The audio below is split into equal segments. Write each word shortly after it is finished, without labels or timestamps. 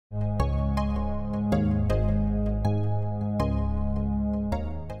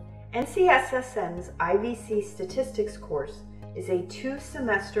NCSSM's IVC Statistics course is a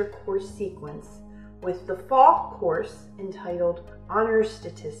 2-semester course sequence with the fall course entitled Honors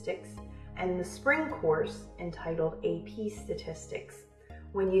Statistics and the spring course entitled AP Statistics.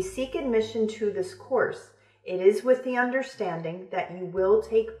 When you seek admission to this course, it is with the understanding that you will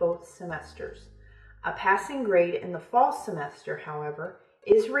take both semesters. A passing grade in the fall semester, however,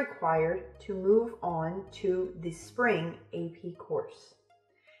 is required to move on to the spring AP course.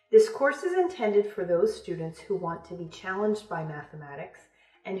 This course is intended for those students who want to be challenged by mathematics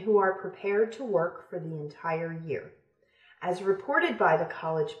and who are prepared to work for the entire year. As reported by the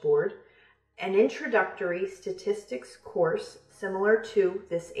College Board, an introductory statistics course similar to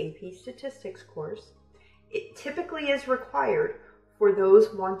this AP Statistics course, it typically is required for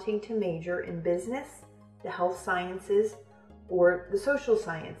those wanting to major in business, the health sciences, or the social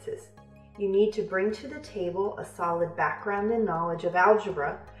sciences. You need to bring to the table a solid background and knowledge of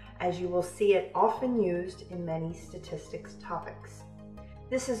algebra, as you will see it often used in many statistics topics.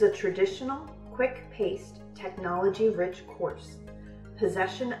 This is a traditional, quick-paced, technology-rich course.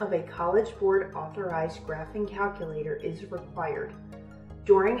 Possession of a College Board authorized graphing calculator is required.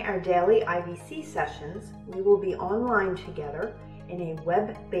 During our daily IVC sessions, we will be online together in a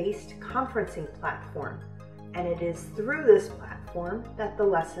web-based conferencing platform, and it is through this platform that the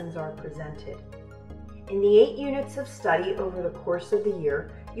lessons are presented. In the 8 units of study over the course of the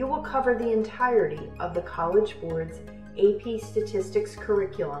year, you will cover the entirety of the College Board's AP Statistics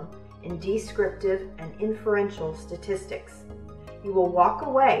curriculum in descriptive and inferential statistics. You will walk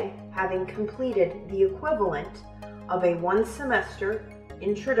away having completed the equivalent of a 1-semester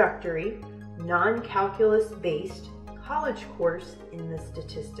introductory, non-calculus-based college course in the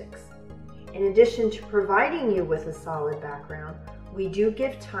statistics. In addition to providing you with a solid background, we do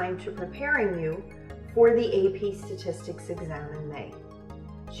give time to preparing you for the AP Statistics exam in May.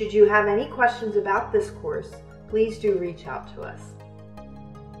 Should you have any questions about this course, please do reach out to us.